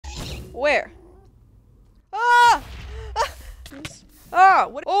Where? Ah! Ah!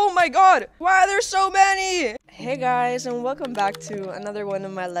 What? Oh my god! Why are there so many? Hey guys, and welcome back to another one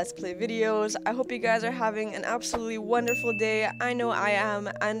of my Let's Play videos. I hope you guys are having an absolutely wonderful day. I know I am,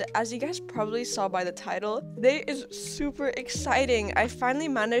 and as you guys probably saw by the title, today is super exciting. I finally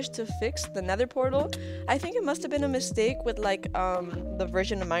managed to fix the nether portal. I think it must have been a mistake with like the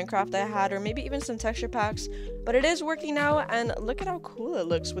version of Minecraft I had, or maybe even some texture packs, but it is working now, and look at how cool it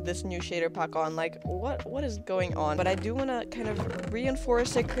looks with this new shader pack on. Like, what is going on? But I do want to kind of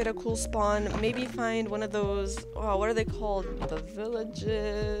reinforce it, create a cool spawn, maybe find one of those, oh, what are they called? The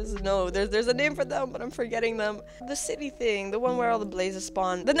villages? No, there's a name for them, but I'm forgetting them. The city thing, the one where all the blazes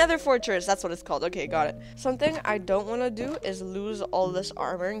spawn. The nether fortress, that's what it's called. Okay, got it. Something I don't want to do is lose all this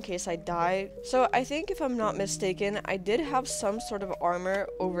armor in case I die. So I think if I'm not mistaken, I did have some sort of armor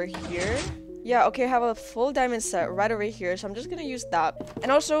over here. Yeah, okay, I have a full diamond set right over here, so I'm just gonna use that.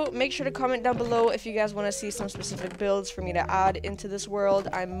 And also, make sure to comment down below if you guys want to see some specific builds for me to add into this world.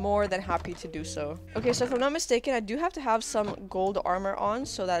 I'm more than happy to do so. Okay, so if I'm not mistaken, I do have to have some gold armor on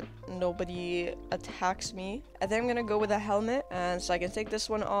so that nobody attacks me. And then I'm gonna go with a helmet, and so I can take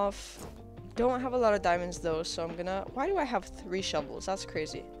this one off. Don't have a lot of diamonds though, so I'm gonna... Why do I have 3 shovels? That's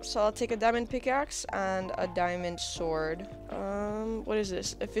crazy. So I'll take a diamond pickaxe and a diamond sword. What is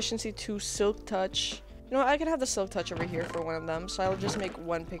this? Efficiency 2 silk touch. You know what? I can have the silk touch over here for one of them, so I'll just make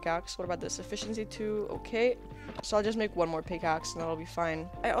 1 pickaxe. What about this? Efficiency 2, okay. So I'll just make 1 more pickaxe and that'll be fine.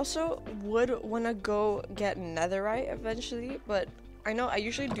 I also would want to go get netherite eventually, but I know I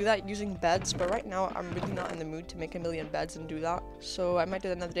usually do that using beds, but right now I'm really not in the mood to make a million beds and do that. So I might do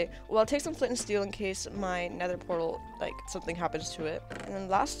that another day. Well, I'll take some flint and steel in case my nether portal, like, something happens to it. And then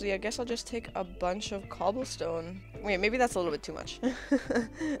lastly, I guess I'll just take a bunch of cobblestone. Wait, maybe that's a little bit too much.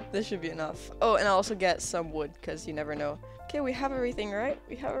 This should be enough. Oh, and I'll also get some wood, because you never know. Okay, we have everything, right?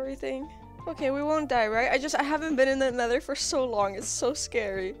 We have everything. Okay, we won't die, right? I haven't been in the nether for so long. It's so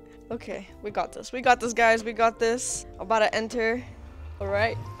scary. Okay, we got this. We got this, guys. We got this. I'm about to enter.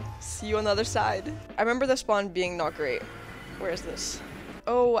 Alright, see you on the other side. I remember the spawn being not great. Where is this?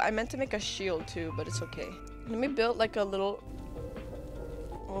 Oh, I meant to make a shield too, but it's okay. Let me build like a little...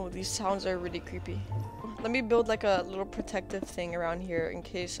 Oh, these sounds are really creepy. Let me build like a little protective thing around here in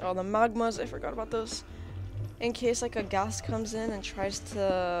case... Oh, the magmas, I forgot about those. In case like a gas comes in and tries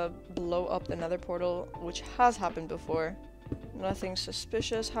to blow up the nether portal, which has happened before. Nothing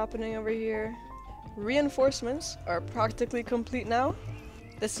suspicious happening over here. Reinforcements are practically complete now.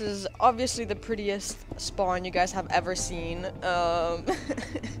 This is obviously the prettiest spawn you guys have ever seen. Let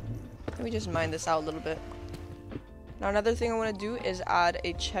me just mine this out a little bit. Now another thing I want to do is add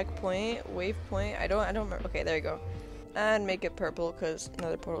a checkpoint, waypoint. I don't remember. Okay, there you go. And make it purple because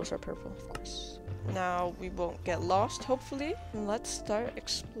nether portals are purple, of course. Now we won't get lost, hopefully. Let's start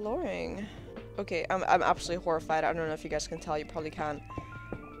exploring. Okay, I'm absolutely horrified. I don't know if you guys can tell. You probably can.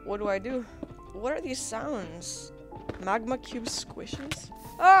 What do I do? What are these sounds? Magma cube squishes?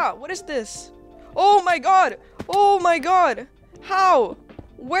 Ah, what is this? Oh my god! Oh my god! How?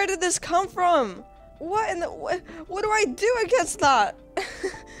 Where did this come from? What in the... What do I do against that?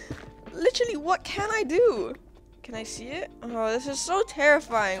 Literally, what can I do? Can I see it? Oh, this is so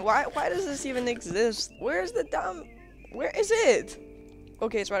terrifying. Why does this even exist? Where's the damn... Where is it?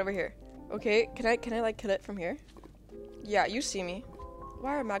 Okay, it's right over here. Okay, can I like kill it from here? Yeah, you see me.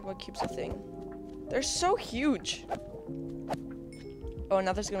 Why are magma cubes a thing? They're so huge. Oh,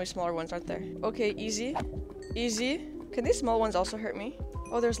 now there's gonna be smaller ones, aren't there? Okay, easy. Easy. Can these small ones also hurt me?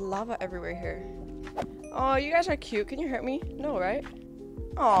 Oh, there's lava everywhere here. Oh, you guys are cute. Can you hurt me? No, right?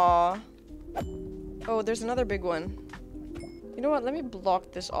 Aww. Oh, there's another big one. You know what? Let me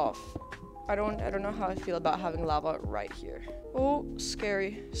block this off. I don't know how I feel about having lava right here. Oh,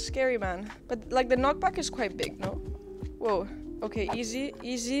 scary. Scary, man. But, like, the knockback is quite big, no? Whoa. Okay, easy.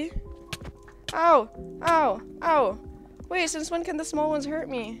 Easy. Ow! Ow! Ow! Wait, since when can the small ones hurt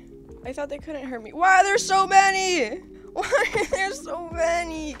me? I thought they couldn't hurt me. Why are there so many? Why are there so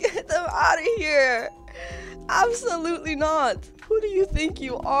many? Get them out of here! Absolutely not! Who do you think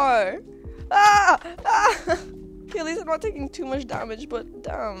you are? Ah! Ah! Okay, at least I'm not taking too much damage, but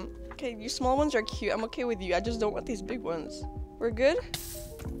damn. Okay, you small ones are cute. I'm okay with you. I just don't want these big ones. We're good?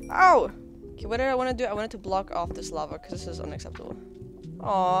 Ow! Okay, what did I want to do? I wanted to block off this lava because this is unacceptable.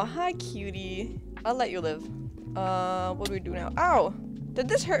 Aw, hi cutie. I'll let you live. What do we do now? Ow! Did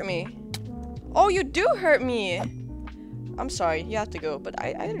this hurt me? Oh, you do hurt me! I'm sorry, you have to go, but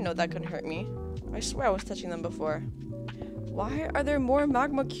I didn't know that couldn't hurt me. I swear I was touching them before. Why are there more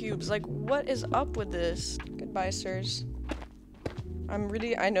magma cubes? Like, what is up with this? Goodbye, sirs.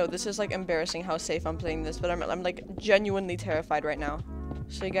 I know this is like embarrassing how safe I'm playing this, but I'm like genuinely terrified right now.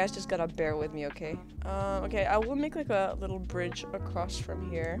 So you guys just gotta bear with me, okay? Okay, I will make like a little bridge across from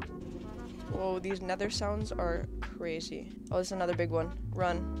here. Whoa, these nether sounds are crazy. Oh, there's another big one.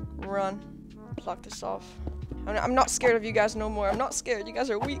 Run, run. Block this off. I'm not scared of you guys no more. I'm not scared. You guys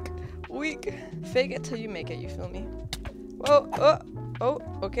are weak. Weak. Fake it till you make it, you feel me? Whoa, oh,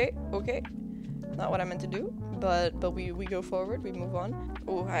 okay, okay. Not what I meant to do, but we go forward, we move on.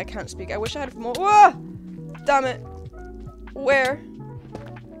 Oh, I can't speak. I wish I had more. Whoa! Damn it. Where?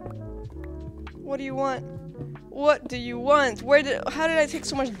 What do you want? What do you want? How did I take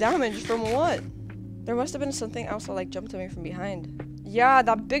so much damage from what? There must have been something else that like jumped at me from behind. Yeah,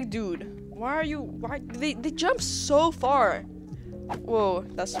 that big dude. Why they jump so far? Whoa,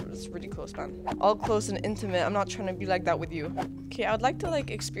 that's really close, man. All close and intimate. I'm not trying to be like that with you. Okay, I would like to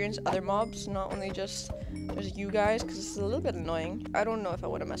like experience other mobs, not only just you guys, because it's a little bit annoying. I don't know if I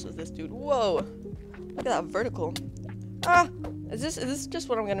want to mess with this dude. Whoa, look at that vertical. Ah, is this just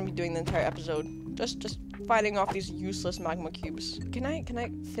what I'm gonna be doing the entire episode? Just fighting off these useless magma cubes. Can I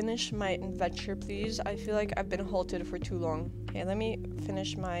finish my adventure, please? I feel like I've been halted for too long. Okay, let me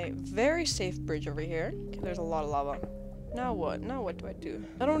finish my very safe bridge over here. Okay, there's a lot of lava. Now what? Now what do I do?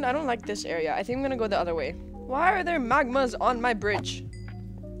 I don't like this area. I think I'm gonna go the other way. Why are there magmas on my bridge?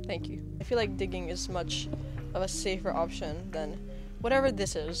 Thank you. I feel like digging is much of a safer option than whatever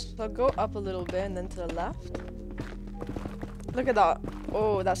this is. So I'll go up a little bit and then to the left. Look at that.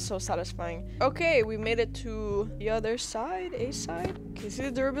 Oh, that's so satisfying. Okay, we made it to the other side, A side. Okay, see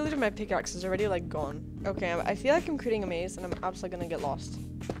the durability of my pickaxe is already like gone. Okay, I feel like I'm creating a maze and I'm absolutely gonna get lost.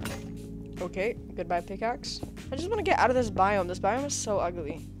 Okay, goodbye pickaxe. I just want to get out of this biome. This biome is so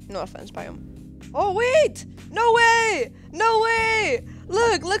ugly. No offense, biome. Oh, wait! No way! No way!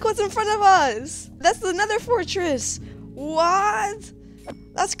 Look what's in front of us! That's the nether fortress! What?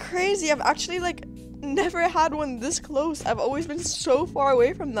 That's crazy. I've actually like never had one this close. I've always been so far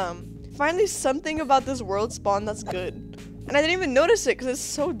away from them. Finally, something about this world spawn that's good. And I didn't even notice it because it's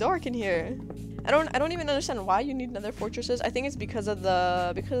so dark in here. I don't even understand why you need nether fortresses. I think it's because of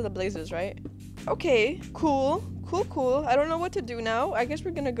the blazes, right? Okay, cool. I don't know what to do now. I guess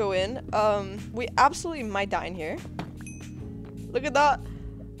we're gonna go in. We absolutely might die in here. Look at that.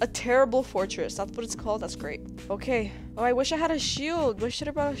 A terrible fortress. That's what it's called. That's great. Okay. Oh, I wish I had a shield. I should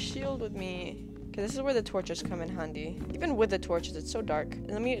have brought a shield with me. Okay, this is where the torches come in handy. Even with the torches, it's so dark.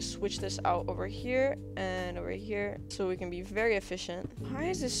 And let me switch this out over here and over here so we can be very efficient. Why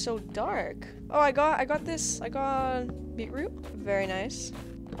is this so dark? Oh, I got this. I got beetroot. Very nice.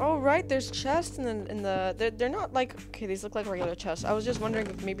 Oh, right, there's chests in the they're not like, okay, these look like regular chests. I was just wondering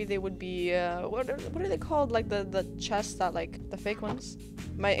if maybe they would be what are they called, like the chests that like the fake ones.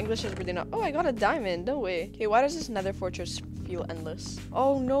 My English is really not. Oh, I got a diamond. No way. Okay, why does this nether fortress feel endless?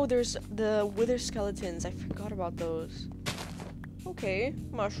 Oh no, there's the wither skeletons. I forgot about those. Okay,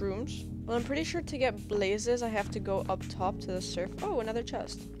 mushrooms. Well, I'm pretty sure to get blazes I have to go up top to the surf. Oh, another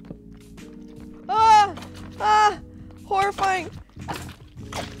chest. Ah, horrifying.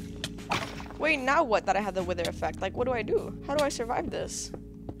 Wait, now what that I have the wither effect? Like, what do I do? How do I survive this?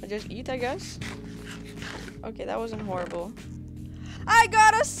 I just eat, I guess? Okay, that wasn't horrible. I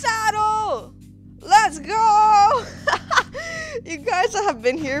got a saddle! Let's go! You guys that have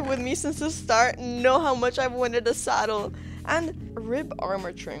been here with me since the start know how much I've wanted a saddle. And rib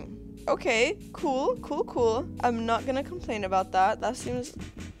armor trim. Okay, cool. I'm not gonna complain about that. That seems...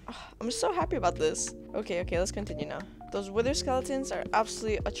 I'm so happy about this. Okay, let's continue now. Those wither skeletons are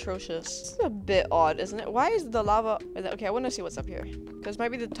absolutely atrocious. This is a bit odd, isn't it? Why is the lava... Okay, I want to see what's up here. Because it might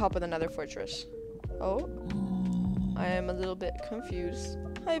be the top of the nether fortress. Oh. I am a little bit confused.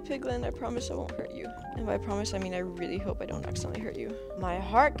 Hi, Piglin. I promise I won't hurt you. And by promise, I mean I really hope I don't accidentally hurt you. My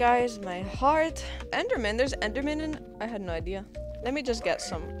heart, guys. My heart. Enderman. There's Enderman in... I had no idea. Let me just get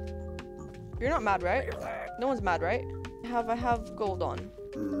some. You're not mad, right? No one's mad, right? I have gold on.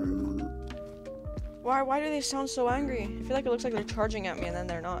 Why do they sound so angry? I feel like it looks like they're charging at me and then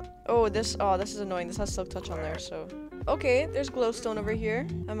they're not. Oh, this is annoying. This has silk touch on there, so. Okay, there's glowstone over here.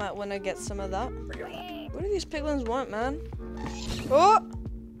 I might want to get some of that. What do these piglins want, man? Oh!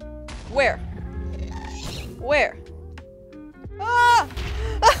 Where? Ah!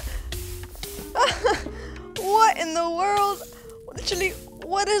 What in the world? Literally,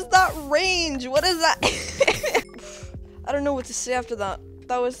 what is that range? What is that? I don't know what to say after that.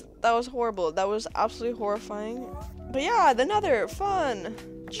 That was horrible. That was absolutely horrifying. But yeah, the nether, fun.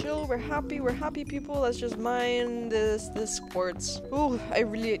 Chill, we're happy people. Let's just mine this quartz. Ooh, I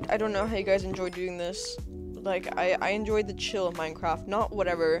don't know how you guys enjoy doing this. Like, I enjoy the chill of Minecraft, not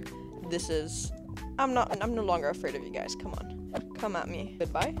whatever this is. I'm no longer afraid of you guys. Come on. Come at me.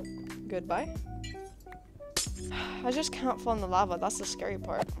 Goodbye. I just can't fall in the lava. That's the scary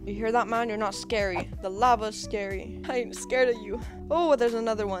part. You hear that, man? You're not scary. The lava's scary. I ain't scared of you. Oh, there's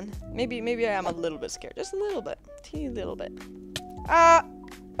another one. Maybe I am a little bit scared. Just a little bit. Teeny little bit.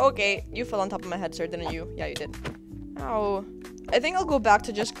 Okay. You fell on top of my head, sir, didn't you? Yeah, you did. Ow. I think I'll go back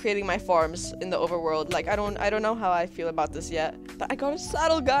to just creating my farms in the overworld. Like, I don't know how I feel about this yet. But I got a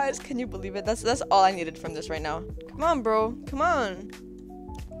saddle, guys. Can you believe it? That's all I needed from this right now. Come on, bro. Come on.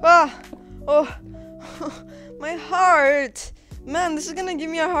 Ah. Oh. My heart. Man, this is gonna give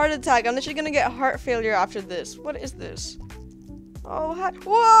me a heart attack. I'm literally gonna get heart failure after this. What is this? Oh,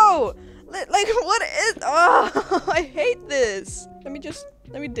 whoa! Like, what is... Oh, I hate this. Let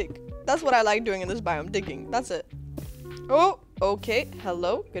me dig. That's what I like doing in this biome, digging. That's it. Oh, okay.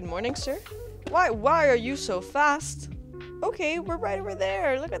 Hello. Good morning, sir. Why are you so fast? Okay, we're right over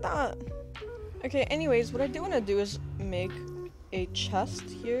there. Look at that. Okay, anyways, what I do want to do is make a chest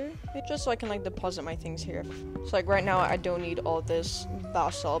here, just so I can like deposit my things here. So like right now I don't need all this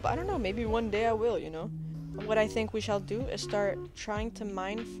basalt, but I don't know, maybe one day I will, you know. What I think we shall do is start trying to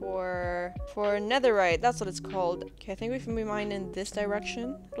mine for netherite. That's what it's called. Okay, I think if we mine in this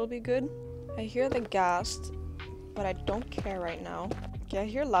direction, it'll be good. I hear the ghast, but I don't care right now. Okay, I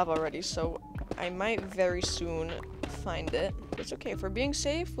hear lava already, so I might very soon find it. It's okay. If we're being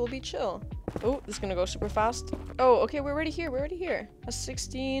safe, we'll be chill. Oh, this is gonna go super fast. Oh, okay, we're already here. We're already here. A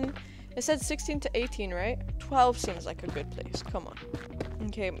 16. It said 16 to 18, right? 12 seems like a good place. Come on.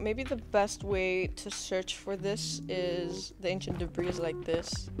 Okay, maybe the best way to search for this is the ancient debris is like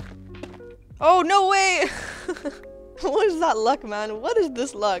this. Oh, no way! What is that luck, man? What is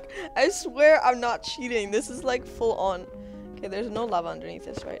this luck? I swear I'm not cheating. This is like full on. Okay, there's no lava underneath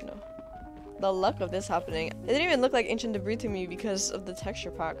this, right? No. The luck of this happening. It didn't even look like ancient debris to me because of the texture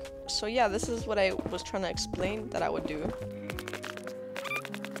pack. So yeah, this is what I was trying to explain that I would do.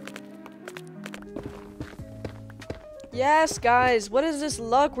 Yes, guys, what is this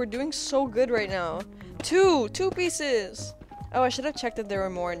luck? We're doing so good right now. Two pieces. Oh, I should have checked if there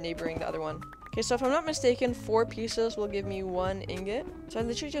were more neighboring the other one. Okay, so if I'm not mistaken, 4 pieces will give me 1 ingot. So I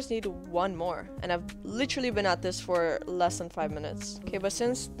literally just need 1 more. And I've literally been at this for less than 5 minutes. Okay, but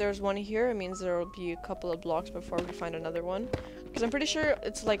since there's 1 here, it means there will be a couple of blocks before we find another one. Because I'm pretty sure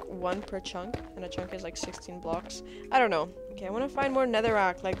it's like 1 per chunk. And a chunk is like 16 blocks. I don't know. Okay, I want to find more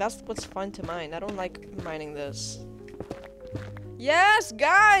netherrack. Like, that's what's fun to mine. I don't like mining this. Yes,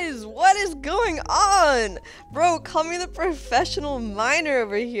 guys! What is going on? Bro, call me the professional miner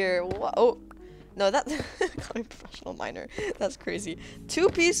over here. What? Oh. No, that call me professional miner. That's crazy. 2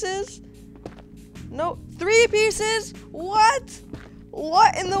 pieces? No, 3 pieces? What?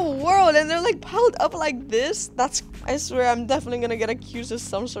 What in the world? And they're like piled up like this? That's, I swear I'm definitely gonna get accused of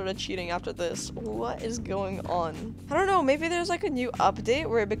some sort of cheating after this. What is going on? I don't know, maybe there's like a new update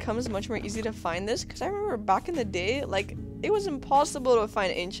where it becomes much more easy to find this. Because I remember back in the day, like, it was impossible to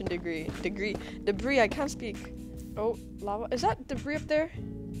find ancient debris. I can't speak. Oh, lava. Is that debris up there?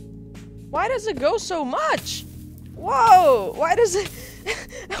 Why does it go so much? Whoa! Why does it...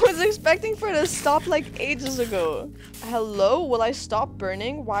 I was expecting for it to stop like ages ago. Hello? Will I stop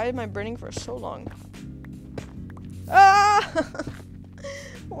burning? Why am I burning for so long? Ah!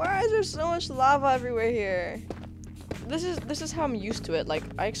 Why is there so much lava everywhere here? This is how I'm used to it. Like,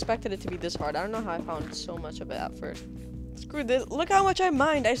 I expected it to be this hard. I don't know how I found so much of it at first. Screw this. Look how much I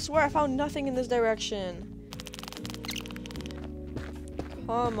mined. I swear I found nothing in this direction.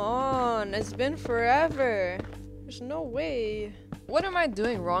 Come on, it's been forever. There's no way. What am I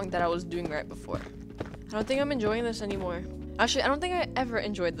doing wrong that I was doing right before? I don't think I'm enjoying this anymore. Actually, I don't think I ever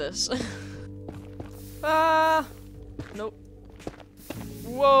enjoyed this. Ah, nope.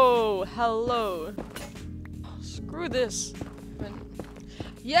 Whoa, hello. Oh, screw this.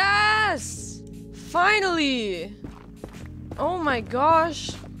 Yes! Finally! Oh my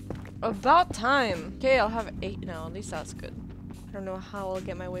gosh. About time. Okay, I'll have 8 now. At least that's good. I don't know how I'll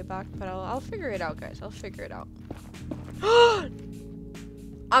get my way back, but I'll figure it out, guys. I'll figure it out.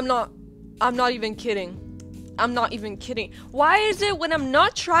 I'm not even kidding. I'm not even kidding. Why is it when I'm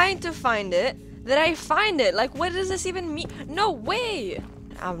not trying to find it that I find it? Like, what does this even mean? No way.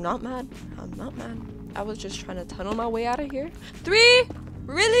 I'm not mad. I'm not mad. I was just trying to tunnel my way out of here. 3?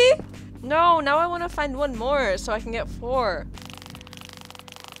 Really? No, now I want to find 1 more so I can get 4.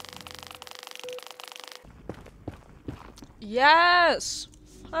 Yes!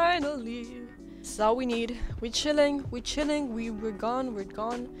 Finally! This is all we need. We're chilling. We're gone. We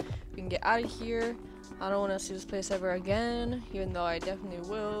can get out of here. I don't want to see this place ever again, even though I definitely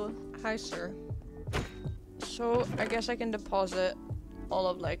will. Hi, sir. So, I guess I can deposit all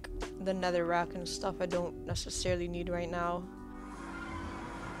of, like, the netherrack and stuff I don't necessarily need right now.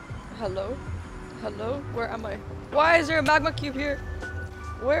 Hello? Hello? Where am I? Why is there a magma cube here?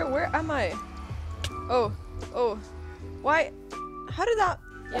 Where am I? Oh. Why? How did that?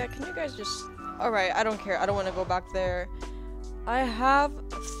 Yeah, can you guys just... Alright, I don't care. I don't want to go back there. I have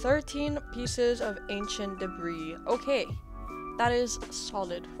 13 pieces of ancient debris. Okay. That is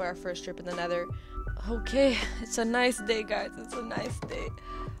solid for our first trip in the nether. Okay, it's a nice day, guys. It's a nice day.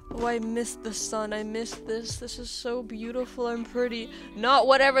 Oh, I missed the sun. I missed this. This is so beautiful and pretty. Not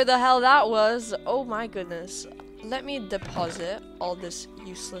whatever the hell that was. Oh my goodness. Let me deposit all this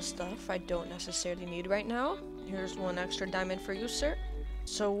useless stuff I don't necessarily need right now. Here's 1 extra diamond for you, sir.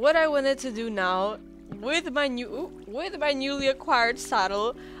 So what I wanted to do now, with my newly acquired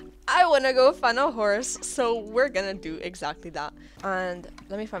saddle, I want to go find a horse, so we're gonna do exactly that. And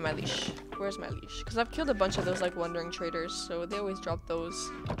let me find my leash. Where's my leash? Because I've killed a bunch of those like wandering traders, so they always drop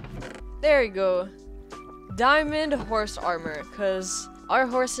those. There you go. Diamond horse armor, because our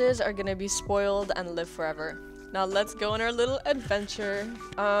horses are gonna be spoiled and live forever. Now let's go on our little adventure.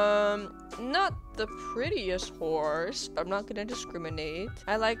 Not the prettiest horse, but I'm not gonna discriminate.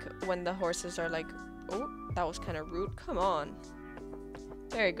 I like when the horses are like, oh, that was kind of rude. Come on.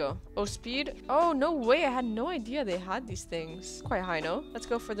 There you go. Oh, speed. Oh, no way. I had no idea they had these things. Quite high, no? Let's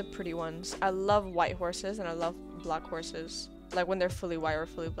go for the pretty ones. I love white horses and I love black horses. Like when they're fully white or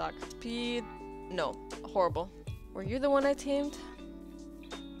fully black. Speed. No. Horrible. Were you the one I tamed?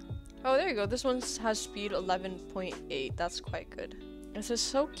 Oh, there you go. This one has speed 11.8. That's quite good. This is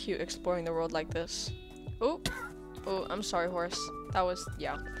so cute exploring the world like this. Oh. Oh, I'm sorry, horse. That was,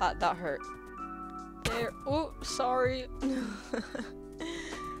 yeah, that hurt. There. Oh, sorry.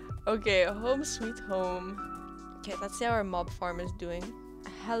 Okay, home sweet home. Okay, let's see how our mob farm is doing.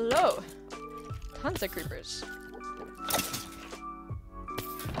 Hello. Tons of creepers.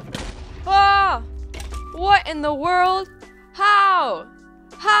 Ah! What in the world? How?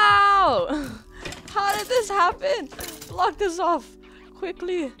 How? How did this happen? Block this off.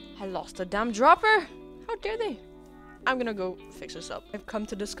 Quickly. I lost a damn dropper. How dare they? I'm gonna go fix this up. I've come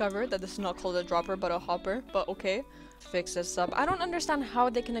to discover that this is not called a dropper, but a hopper. But okay. Fix this up. I don't understand how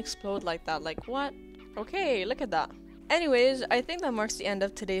they can explode like that. Like, what? Okay, look at that. Anyways, I think that marks the end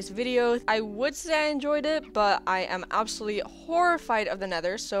of today's video. I would say I enjoyed it, but I am absolutely horrified of the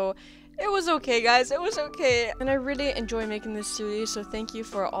nether, so it was okay, guys. It was okay. And I really enjoy making this series, so thank you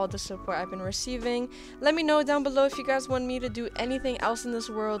for all the support I've been receiving. Let me know down below if you guys want me to do anything else in this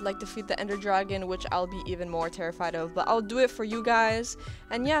world, like defeat the Ender Dragon, which I'll be even more terrified of, but I'll do it for you guys.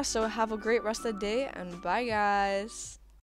 And yeah, so have a great rest of the day, and bye, guys.